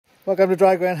Welcome to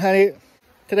Dry Ground Honey.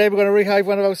 Today we're going to rehive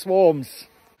one of our swarms.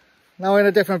 Now in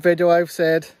a different video I've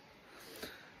said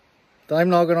that I'm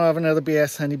not going to have another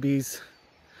BS honeybees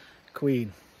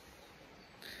queen.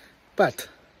 But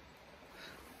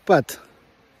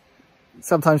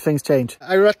sometimes things change.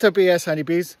 I wrote to BS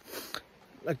honeybees,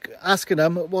 like asking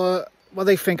them what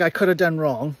they think I could have done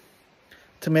wrong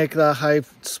to make the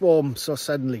hive swarm so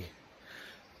suddenly.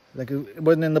 Like it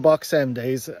wasn't in the box 7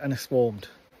 days and it swarmed.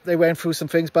 They went through some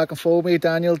things back and forth with me,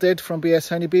 Daniel did, from BS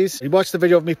Honeybees. He watched the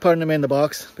video of me putting them in the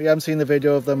box, but you haven't seen the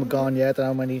video of them gone yet. And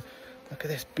how many, look at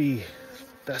this bee,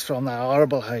 that's from that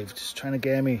horrible hive, just trying to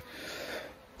get me.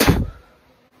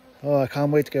 Oh, I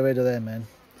can't wait to get rid of them, man.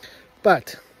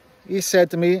 But he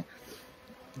said to me,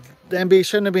 them bees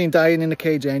shouldn't have been dying in the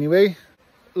cage anyway.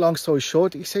 Long story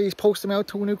short, he said he's posting out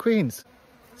 2 new queens.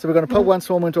 So we're going to put one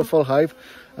swarm into a full hive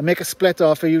and make a split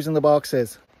off for using the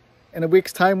boxes. In a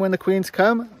week's time when the queens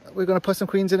come, we're going to put some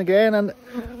queens in again and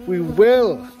we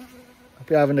will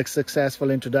be having a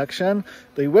successful introduction.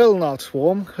 They will not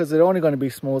swarm because they're only going to be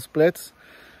small splits.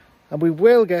 And we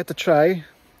will get to try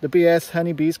the BS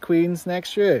Honeybees queens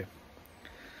next year.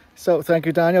 So thank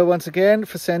you, Daniel, once again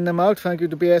for sending them out. Thank you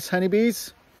to BS Honeybees.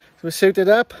 So we're suited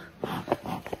up.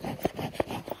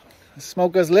 The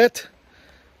smoker's lit.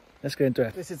 Let's get into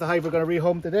it. This is the hive we're going to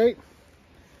rehome today.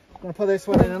 I'm going to put this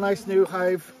one in a nice new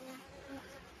hive.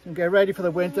 And get ready for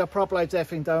the winter. Prop lights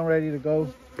everything down, ready to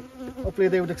go. Hopefully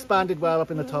they would expanded well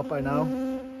up in the top by now.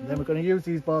 And then we're going to use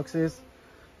these boxes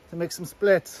to make some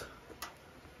splits.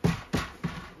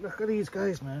 Look at these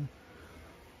guys, man.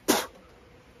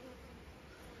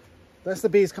 That's the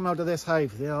bees come out of this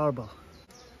hive. They're horrible.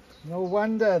 No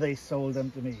wonder they sold them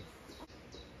to me.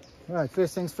 Right,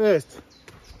 first things first.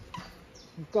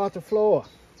 We've got a floor.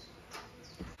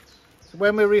 So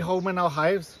when we're rehoming our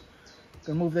hives, I'm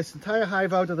going to move this entire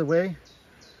hive out of the way.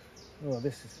 Oh,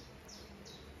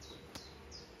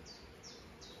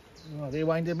 they're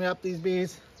winding me up, these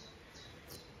bees.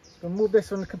 Going to move this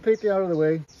one completely out of the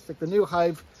way. Stick the new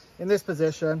hive in this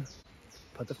position.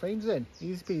 Put the frames in.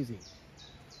 Easy peasy.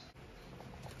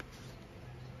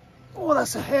 Oh,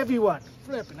 that's a heavy one.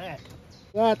 Flipping heck.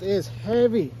 That is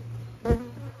heavy.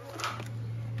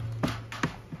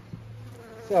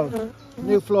 So,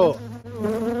 new floor.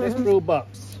 This brood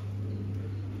box.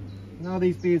 Now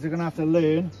these bees are going to have to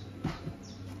learn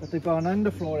that they've got an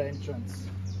underfloor entrance.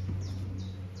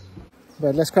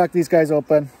 But let's crack these guys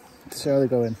open to see how they're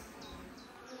going.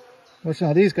 Watch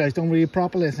now, these guys don't really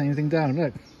propolis anything down.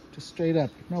 Look, just straight up,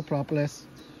 no propolis.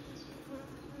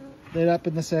 They're up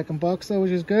in the second box though,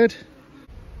 which is good.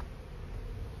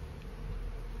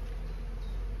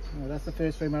 Now, that's the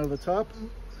first frame out of the top.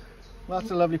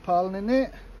 Lots of lovely pollen in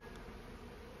it.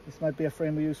 This might be a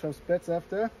frame we use for splits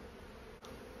after.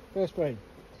 First frame.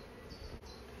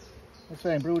 Next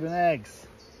frame, brood and eggs.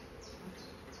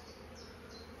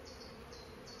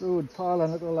 Brood,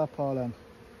 pollen, look at all that pollen.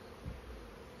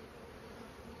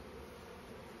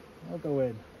 I'll go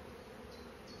in.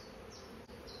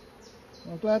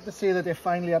 I'm glad to see that they're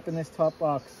finally up in this top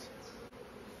box.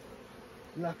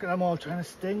 Look at them all trying to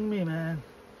sting me, man.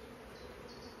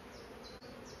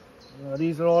 Oh,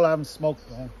 these are all having smoke,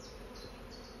 man.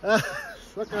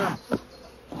 Look at them.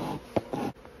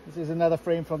 This is another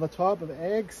frame from the top of the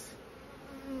eggs.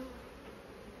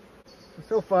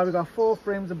 So far we've got 4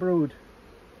 frames of brood.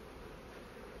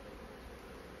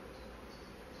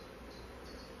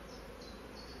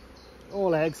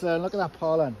 All excellent. Look at that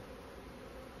pollen.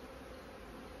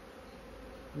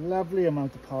 Lovely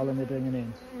amount of pollen they're bringing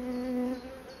in.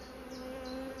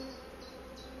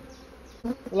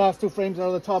 The last 2 frames out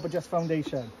of the top are just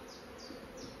foundation.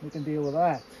 We can deal with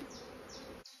that.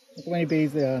 Look how many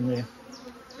bees there are in there.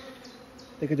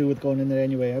 They could do with going in there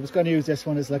anyway. I was going to use this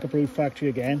one as like a brood factory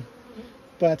again,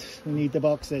 but we need the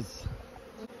boxes.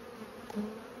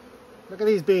 Look at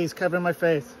these bees covering my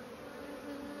face.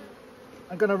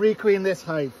 I'm going to requeen this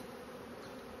hive.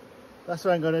 That's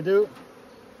what I'm going to do.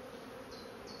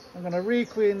 I'm going to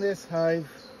requeen this hive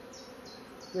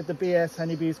with the BS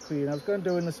Honeybees queen. I was going to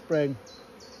do it in the spring.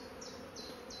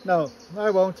 No,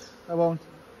 I won't. I'm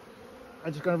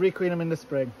just going to requeen them in the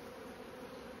spring.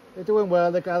 They're doing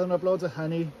well, they're gathering up loads of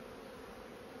honey.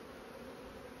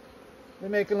 They're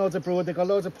making loads of brood, they've got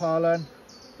loads of pollen.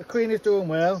 The queen is doing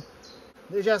well.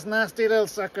 They're just nasty little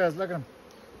suckers, look at them.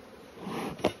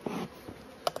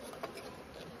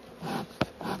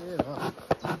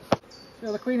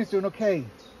 So the queen is doing okay.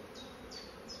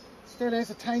 Still is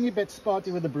a tiny bit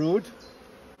spotty with the brood.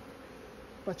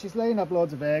 But she's laying up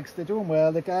loads of eggs, they're doing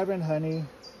well, they're gathering honey.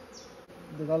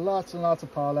 They've got lots and lots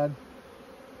of pollen.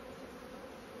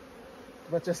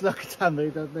 But just look at them,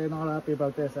 they're not happy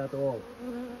about this at all.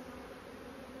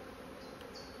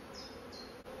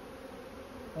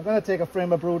 I'm going to take a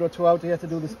frame of brood or two out here to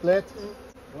do the split.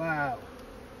 Wow.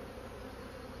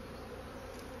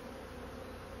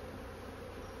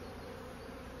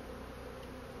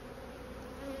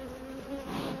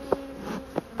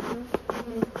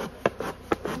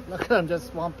 Look at them just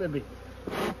swamping me.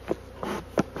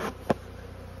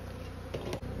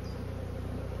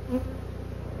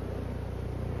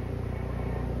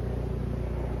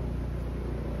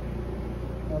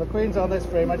 Now the queen's on this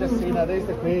frame, I just seen her, there's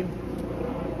the queen.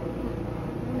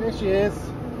 Here she is.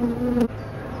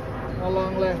 Not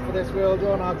long left for this world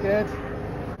run, our kid.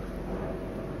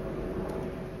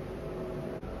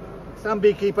 Some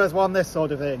beekeepers want this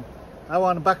sort of thing. I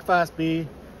want a backfast bee.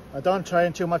 I don't try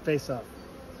and chew my face off.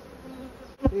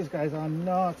 These guys are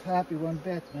not happy one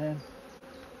bit, man.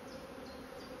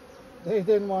 They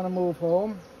didn't want to move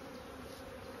home.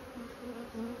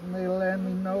 And they let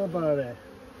me know about it.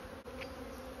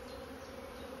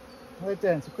 Right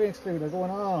then, so queen excluder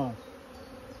going on.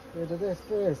 Get rid of this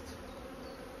first.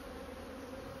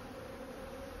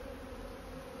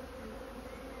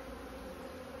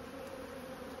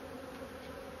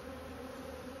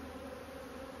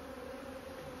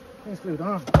 Queen's glued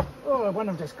on. Oh, one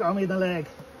of them just got me in the leg.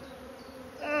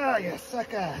 Ah, you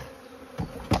sucker.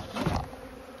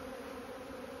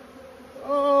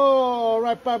 Oh,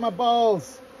 right by my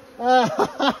balls.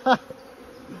 Ah,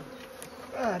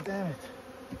 damn it.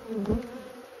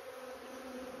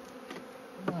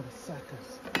 Mother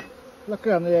suckers. Look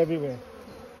around, they're everywhere.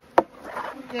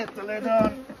 Get the lid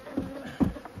on.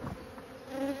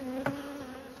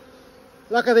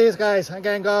 Look at these guys, I'm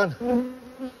getting gone.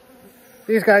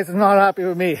 These guys are not happy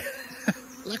with me.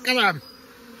 Look at them.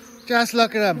 Just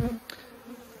look at them.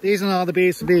 These are not the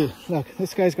bees for me. Look,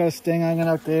 this guy's got a sting hanging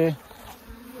out there.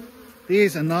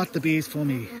 These are not the bees for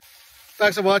me.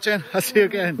 Thanks for watching. I'll see you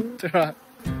again. Ta-ra.